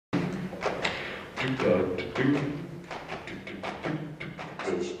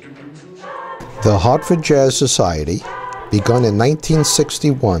The Hartford Jazz Society, begun in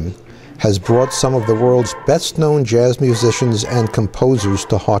 1961, has brought some of the world's best-known jazz musicians and composers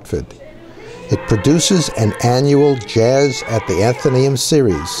to Hartford. It produces an annual Jazz at the Atheneum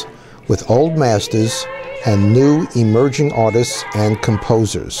series with old masters and new emerging artists and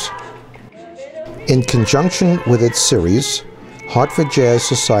composers. In conjunction with its series, Hartford Jazz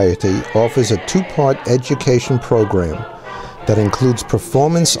Society offers a two-part education program that includes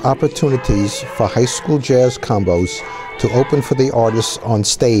performance opportunities for high school jazz combos to open for the artists on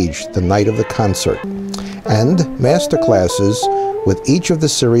stage the night of the concert, and master classes with each of the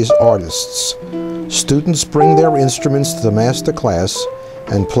series artists. Students bring their instruments to the master class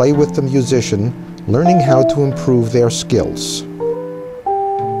and play with the musician, learning how to improve their skills.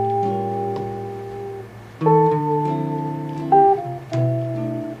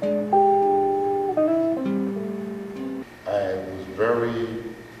 Very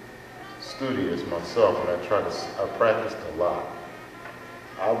studious myself, and I practiced a lot.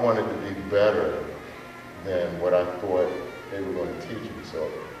 I wanted to be better than what I thought they were going to teach me, so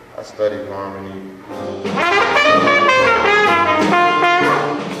I studied harmony.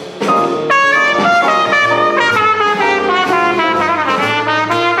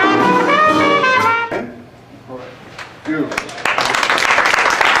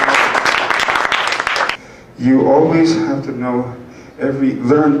 You always have to know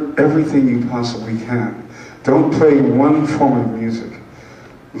learn everything you possibly can. Don't play one form of music.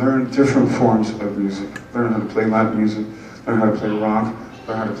 Learn different forms of music. Learn how to play Latin music, learn how to play rock,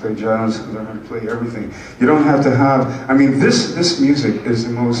 learn how to play jazz, learn how to play everything. You don't have to have, I mean, this music is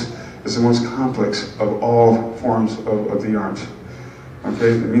the most complex of all forms of the arts.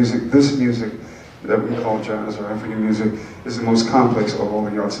 Okay, this music that we call jazz or African music is the most complex of all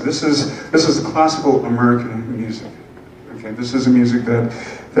the arts. This is the classical American music. Okay, this is a music that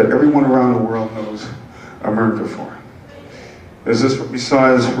everyone around the world knows America for. There's this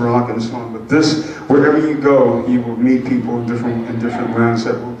besides rock and song, but this, wherever you go, you will meet people in different lands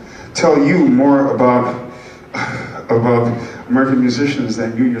that will tell you more about American musicians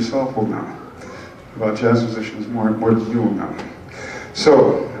than you yourself will know. About jazz musicians more than you will know.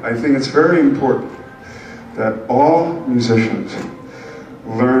 So I think it's very important that all musicians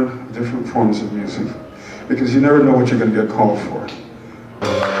learn different forms of music, because you never know what you're going to get called for.